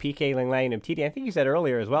two, Piqué, Lenglet, and Umtiti. I think you said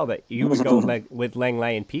earlier as well that you would go with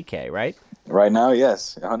Lenglet and Piqué, right? Right now,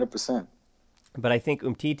 yes, 100%. But I think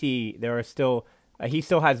Umtiti, there are still, he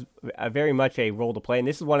still has very much a role to play. And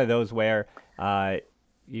this is one of those where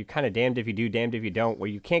you kind of damned if you do, damned if you don't, where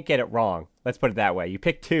you can't get it wrong. Let's put it that way. You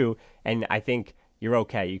pick two, and I think you're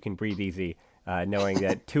okay. You can breathe easy knowing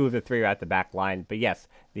that two of the three are at the back line. But yes,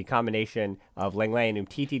 the combination of Lenglet and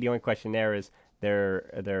Umtiti, the only question there is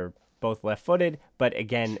they're both left-footed. But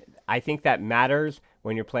again, I think that matters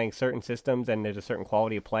when you're playing certain systems and there's a certain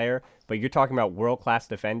quality of player. But you're talking about world-class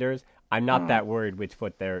defenders. I'm not that worried which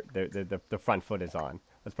foot the front foot is on.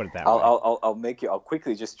 Let's put it that way. I'll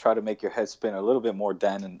quickly just try to make your head spin a little bit more,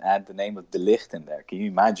 Dan, and add the name of De Ligt in there. Can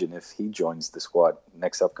you imagine if he joins the squad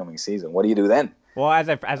next upcoming season? What do you do then? Well,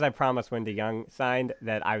 as I promised when De Jong signed,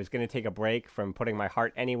 that I was going to take a break from putting my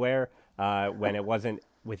heart anywhere when it wasn't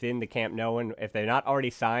within the Camp Nou. And if they're not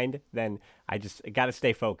already signed, then I just got to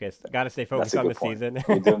stay focused. Got to stay focused on the season.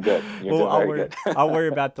 You're doing good. You're doing very good. I'll worry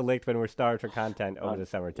about De Ligt when we're starved for content over the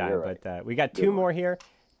summertime. Right. But we got two more here.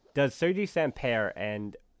 Does Sergi Samper,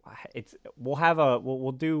 and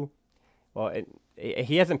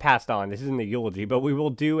he hasn't passed on. This isn't a eulogy, but we will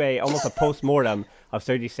do almost a post-mortem of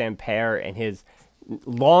Sergi Samper and his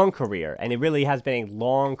long career, and it really has been a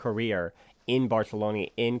long career in Barcelona,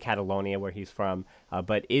 in Catalonia, where he's from.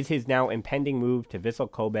 But is his now impending move to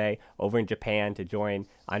Vissel Kobe over in Japan to join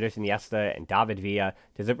Andres Iniesta and David Villa,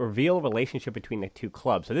 does it reveal a relationship between the two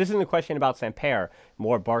clubs? So this isn't a question about Samper,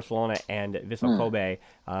 more Barcelona and Vissel Kobe.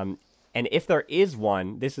 And if there is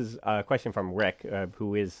one, this is a question from Rick,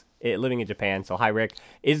 who is living in Japan. So hi, Rick.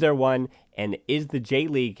 Is there one? And is the J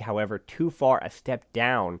League, however, too far a step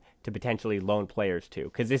down to potentially loan players to?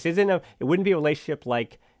 Because this isn't it wouldn't be a relationship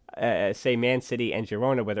like, say, Man City and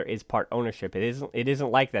Girona, where there is part ownership. It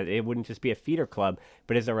isn't like that. It wouldn't just be a feeder club,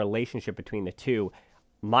 but is a relationship between the two.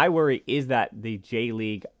 My worry is that the J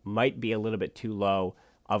League might be a little bit too low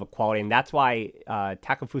of a quality, and that's why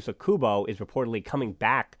Takefusa Kubo is reportedly coming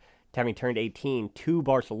back, having turned 18, to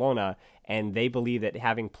Barcelona, and they believe that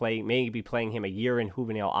maybe playing him a year in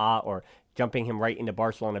Juvenil A or jumping him right into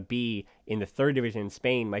Barcelona B in the third division in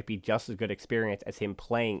Spain might be just as good experience as him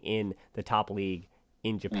playing in the top league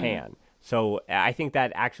in Japan. So I think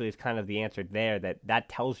that actually is kind of the answer there, that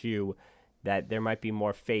tells you that there might be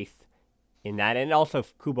more faith in that. And also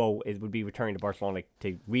if Kubo would be returning to Barcelona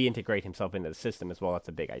to reintegrate himself into the system as well. That's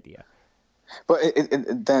a big idea. But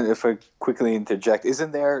then, if I quickly interject,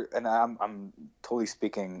 isn't there? And I'm totally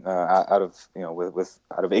speaking out of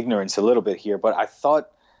out of ignorance a little bit here, but I thought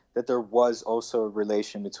that there was also a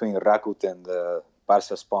relation between Rakuten, the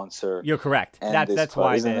Barca sponsor. You're correct. That's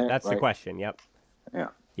why that's the question. Yep. Yeah.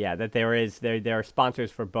 Yeah, that there are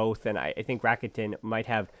sponsors for both, and I think Rakuten might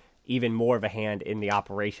have even more of a hand in the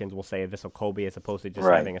operations, we'll say, of Vissel Kobe, as opposed to just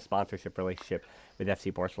having a sponsorship relationship with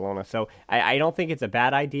FC Barcelona. So I don't think it's a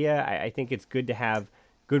bad idea. I think it's good to have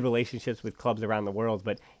good relationships with clubs around the world.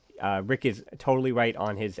 But Rick is totally right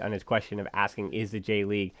on his question of asking, is the J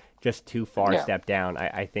League just too far a step down?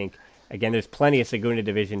 I think, again, there's plenty of Segunda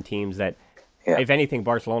Division teams that, if anything,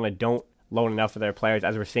 Barcelona don't loan enough of their players,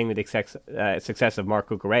 as we're seeing with the success of Marc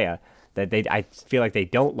Cucurella, that I feel like they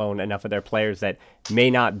don't loan enough of their players that may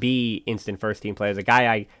not be instant first-team players. A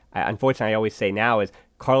guy I unfortunately I always say now is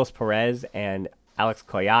Carlos Perez and Alex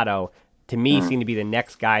Collado, to me, seem to be the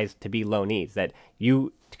next guys to be loanees, that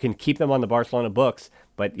you can keep them on the Barcelona books,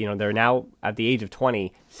 but they're now at the age of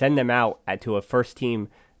 20, send them out to a first-team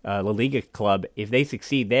La Liga club. If they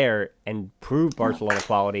succeed there and prove Barcelona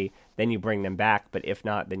quality, then you bring them back. But if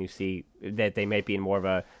not, then you see that they might be in more of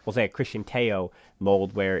a, we'll say, a Christian Teo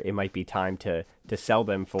mold, where it might be time to sell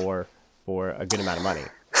them for a good amount of money.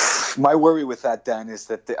 My worry with that, Dan, is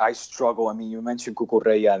that I struggle. I mean, you mentioned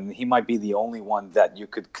Cucurella, and he might be the only one that you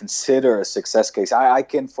could consider a success case. I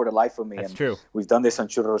can, for the life of me, That's true. We've done this on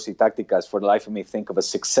Churros y Tácticas, for the life of me, think of a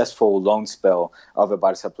successful loan spell of a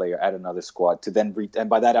Barca player at another squad, to then, and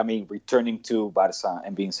by that I mean returning to Barca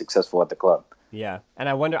and being successful at the club. Yeah, and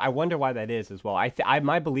I wonder why that is as well.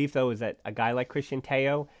 My belief, though, is that a guy like Christian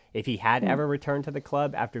Teo, if he had ever returned to the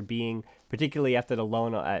club after being, particularly after the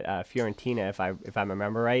loan at Fiorentina, if I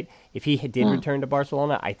remember right, if he did return to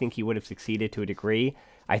Barcelona, I think he would have succeeded to a degree.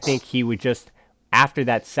 I think he would just, after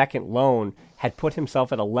that second loan, had put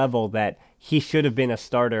himself at a level that he should have been a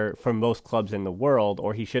starter for most clubs in the world,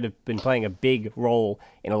 or he should have been playing a big role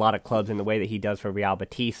in a lot of clubs in the way that he does for Real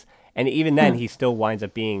Betis. And even then, he still winds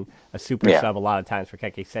up being a super sub a lot of times for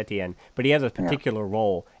Keke Setien. But he has a particular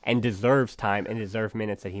role and deserves time and deserves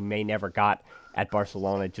minutes that he may never got at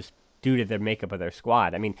Barcelona just due to the makeup of their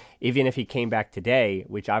squad. I mean, even if he came back today,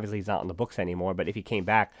 which obviously he's not on the books anymore, but if he came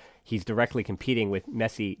back, he's directly competing with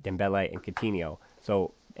Messi, Dembele, and Coutinho.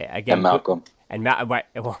 So, again... And Malcolm. I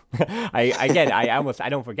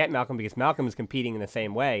don't forget Malcolm, because Malcolm is competing in the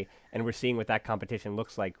same way, and we're seeing what that competition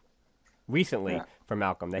looks like recently for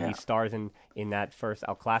Malcolm, that he stars in that first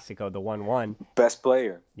El Clasico, the 1-1. Best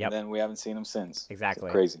player. Yep. And then we haven't seen him since. Exactly.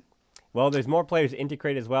 It's crazy. Well, there's more players to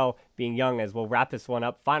integrate as well, being young, as we'll wrap this one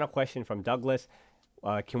up. Final question from Douglas.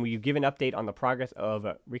 Can you give an update on the progress of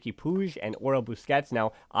Ricky Puig and Oriol Busquets?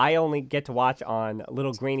 Now, I only get to watch on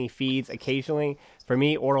little grainy feeds occasionally. For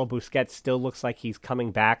me, Oriol Busquets still looks like he's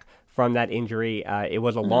coming back from that injury. It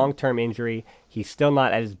was a long-term injury. He's still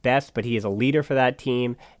not at his best, but he is a leader for that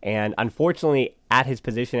team. And unfortunately, at his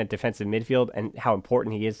position at defensive midfield and how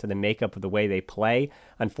important he is to the makeup of the way they play,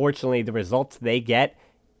 unfortunately, the results they get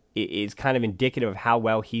is kind of indicative of how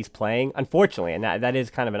well he's playing, unfortunately. And that is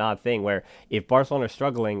kind of an odd thing, where if Barcelona is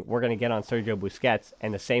struggling, we're going to get on Sergio Busquets,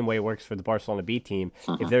 and the same way works for the Barcelona B team.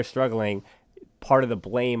 If they're struggling, part of the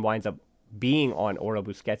blame winds up being on Oriol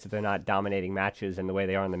Busquets if they're not dominating matches in the way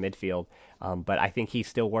they are in the midfield. But I think he's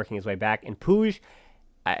still working his way back. And Puig,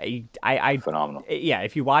 phenomenal. Yeah,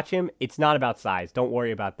 if you watch him, it's not about size. Don't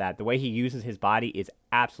worry about that. The way he uses his body is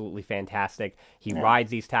absolutely fantastic. He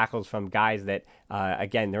rides these tackles from guys that,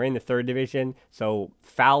 again, they're in the third division. So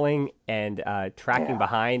fouling and tracking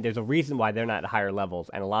behind, there's a reason why they're not at higher levels.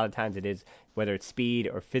 And a lot of times it is, whether it's speed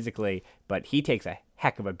or physically, but he takes a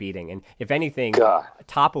heck of a beating. And if anything,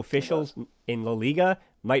 top officials in La Liga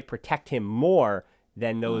might protect him more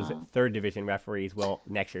than those third division referees will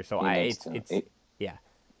next year. So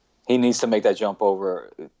he needs to make that jump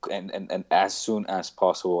over and as soon as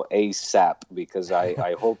possible, ASAP, because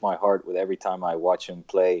I hold my heart with every time I watch him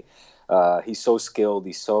play. He's so skilled.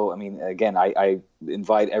 Again, I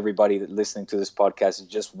invite everybody listening to this podcast to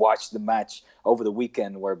just watch the match over the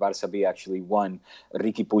weekend where Barça B actually won.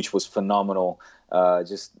 Riqui Puig was phenomenal.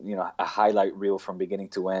 Just a highlight reel from beginning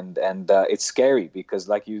to end, and it's scary because,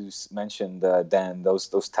 like you mentioned, Dan,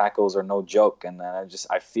 those tackles are no joke, and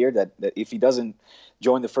I fear that if he doesn't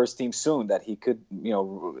join the first team soon, that he could,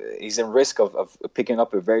 he's in risk of picking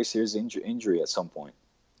up a very serious injury at some point.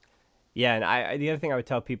 Yeah, and the other thing I would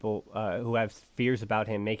tell people who have fears about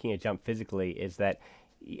him making a jump physically is that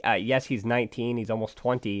yes, he's 19, he's almost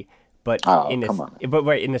 20, but in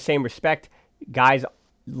the same respect, guys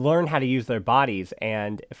learn how to use their bodies,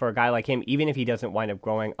 and for a guy like him, even if he doesn't wind up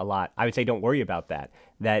growing a lot, I would say don't worry about that.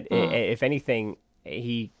 If anything,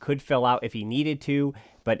 he could fill out if he needed to,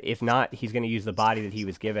 but if not, he's going to use the body that he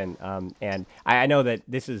was given. And I know that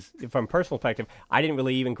this is, from personal perspective, I didn't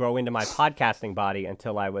really even grow into my podcasting body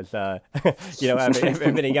until I was, I've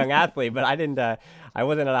been a young athlete, but I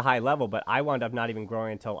wasn't at a high level, but I wound up not even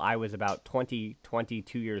growing until I was about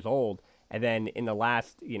 22 years old. And then in the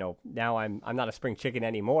last, now I'm not a spring chicken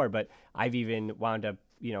anymore, but I've even wound up,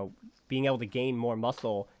 being able to gain more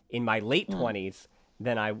muscle in my late 20s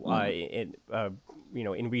than I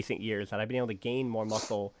in recent years, and I've been able to gain more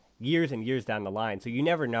muscle years and years down the line. So you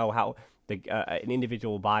never know how an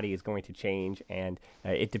individual body is going to change, and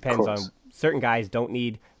it depends on certain guys don't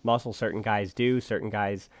need muscle, certain guys do, certain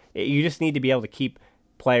guys you just need to be able to keep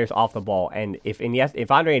players off the ball. And if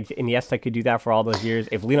Andre Iniesta could do that for all those years,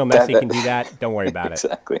 if Lionel Messi can do that, don't worry about it.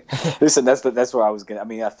 Exactly. Listen, that's where I was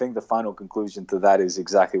going. I think the final conclusion to that is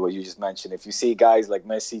exactly what you just mentioned. If you see guys like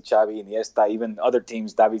Messi, Xavi, Iniesta, even other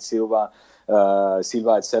teams, David Silva,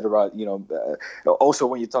 etc. Also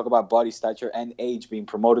when you talk about body stature and age being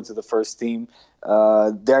promoted to the first team,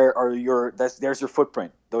 there's your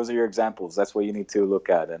footprint. Those are your examples. That's what you need to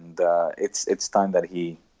look at, and it's time that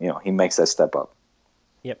he makes that step up.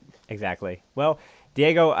 Yep, exactly. Well,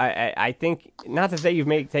 Diego, I think, not to say you've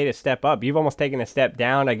made a step up, you've almost taken a step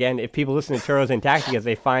down. Again, if people listen to Churros and Tacticas,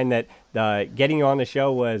 they find that getting you on the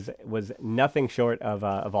show was nothing short of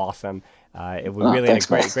awesome. It was really a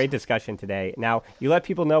great discussion today. Now, you let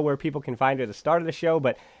people know where people can find you at the start of the show,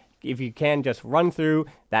 but if you can, just run through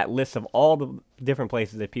that list of all the different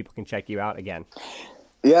places that people can check you out again.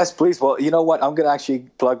 Yes, please. Well, you know what? I'm going to actually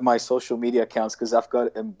plug my social media accounts because I've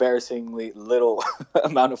got embarrassingly little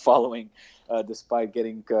amount of following, despite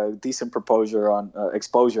getting decent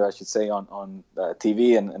exposure, I should say, on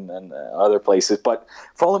TV and other places. But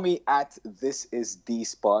follow me at This Is The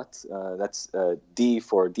Spot. That's D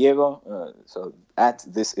for Diego. So at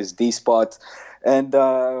This Is The Spot. And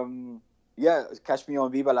catch me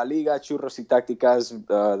on Viva La Liga, Churros y Tácticas,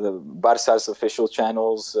 the Barça's official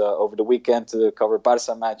channels over the weekend to cover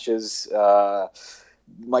Barça matches.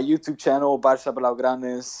 My YouTube channel, Barça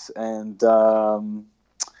Blaugranes, and I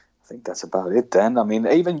think that's about it then. I mean,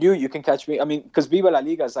 even you can catch me. I mean, because Viva La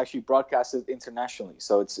Liga is actually broadcasted internationally.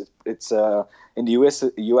 So it's in the US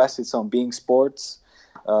it's on Being Sports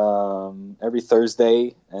every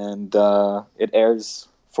Thursday, and it airs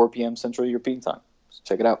 4 p.m. Central European time. So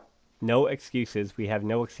check it out. No excuses. We have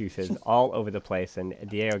no excuses all over the place. And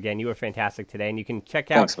Diego, again, you were fantastic today. And you can check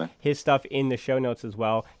out his stuff in the show notes as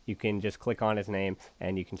well. You can just click on his name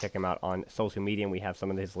and you can check him out on social media. And we have some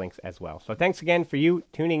of his links as well. So thanks again for you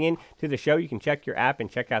tuning in to the show. You can check your app and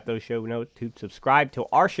check out those show notes to subscribe to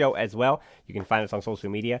our show as well. You can find us on social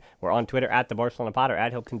media. We're on Twitter at the Barcelona Pod or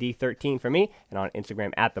at HiltonD13 for me, and on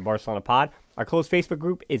Instagram at the Barcelona Pod. Our closed Facebook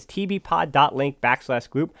group is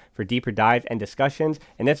TBPod130 for deeper dives and discussions.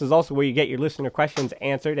 And this is also where you get your listener questions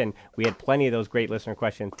answered. And we had plenty of those great listener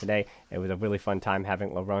questions today. It was a really fun time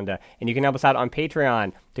having La Ronda. And you can help us out on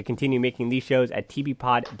Patreon to continue making these shows at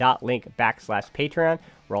TBPod.link/Patreon.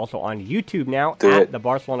 We're also on YouTube now at the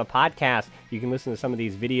Barcelona Podcast. You can listen to some of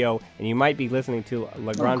these video, and you might be listening to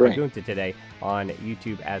La Gran Pregunta today on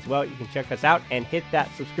YouTube as well. You can check us out and hit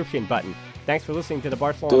that subscription button. Thanks for listening to the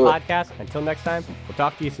Barcelona Podcast. Until next time, we'll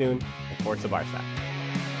talk to you soon. Forza Barça.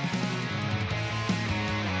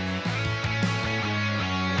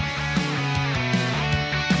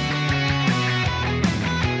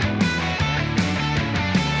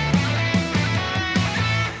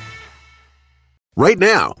 Right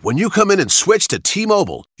now, when you come in and switch to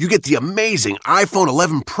T-Mobile, you get the amazing iPhone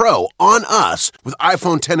 11 Pro on us with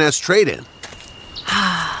iPhone XS trade-in.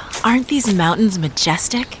 Aren't these mountains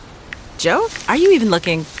majestic? Joe, are you even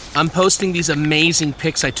looking? I'm posting these amazing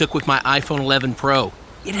pics I took with my iPhone 11 Pro.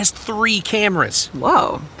 It has 3 cameras.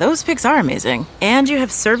 Whoa, those pics are amazing. And you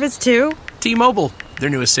have service too? T-Mobile. Their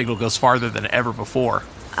newest signal goes farther than ever before.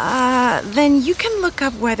 Then you can look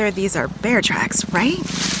up whether these are bear tracks, right?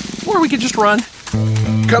 Or we could just run.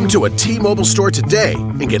 Come to a T-Mobile store today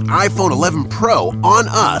and get iPhone 11 Pro on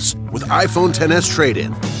us with iPhone XS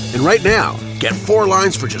trade-in. And right now, get 4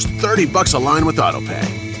 lines for just $30 a line with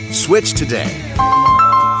AutoPay. Switch today.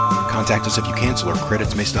 Contact us if you cancel or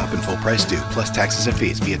credits may stop and full price due, plus taxes and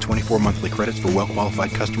fees via 24 monthly credits for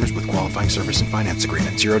well-qualified customers with qualifying service and finance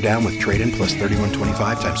agreement. 0 down with trade-in plus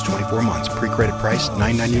 $31.25 times 24 months. Pre-credit price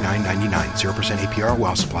 $999.99. 0% APR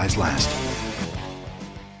while supplies last.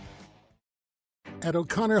 At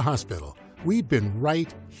O'Connor Hospital, we've been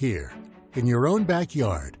right here in your own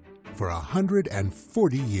backyard for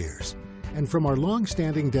 140 years. And from our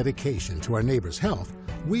long-standing dedication to our neighbors' health,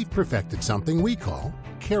 we've perfected something we call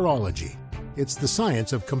Careology. It's the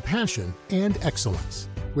science of compassion and excellence,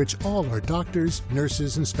 which all our doctors,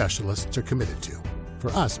 nurses, and specialists are committed to.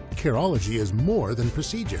 For us, Careology is more than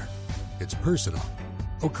procedure. It's personal.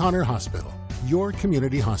 O'Connor Hospital, your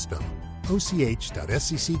community hospital.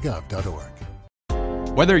 och.sccgov.org.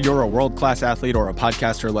 Whether you're a world-class athlete or a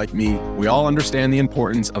podcaster like me, we all understand the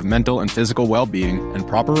importance of mental and physical well-being and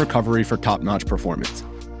proper recovery for top-notch performance.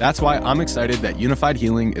 That's why I'm excited that Unified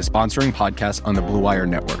Healing is sponsoring podcasts on the Blue Wire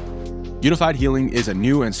Network. Unified Healing is a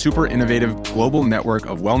new and super innovative global network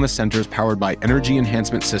of wellness centers powered by Energy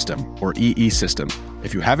Enhancement System, or EE System.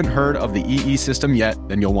 If you haven't heard of the EE System yet,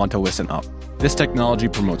 then you'll want to listen up. This technology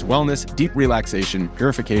promotes wellness, deep relaxation,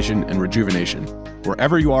 purification, and rejuvenation.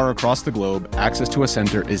 Wherever you are across the globe, access to a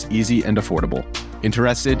center is easy and affordable.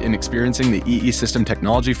 Interested in experiencing the EE System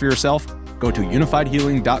technology for yourself? Go to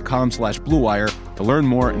unifiedhealing.com/bluewire to learn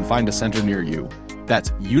more and find a center near you.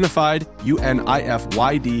 That's unified,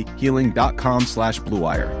 UNIFYD,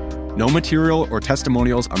 healing.com/bluewire. No material or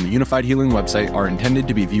testimonials on the Unified Healing website are intended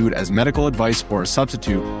to be viewed as medical advice or a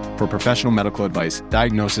substitute for professional medical advice,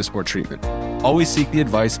 diagnosis, or treatment. Always seek the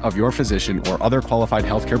advice of your physician or other qualified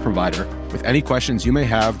healthcare provider with any questions you may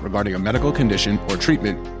have regarding a medical condition or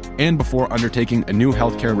treatment and before undertaking a new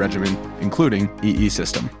healthcare regimen, including EE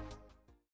System.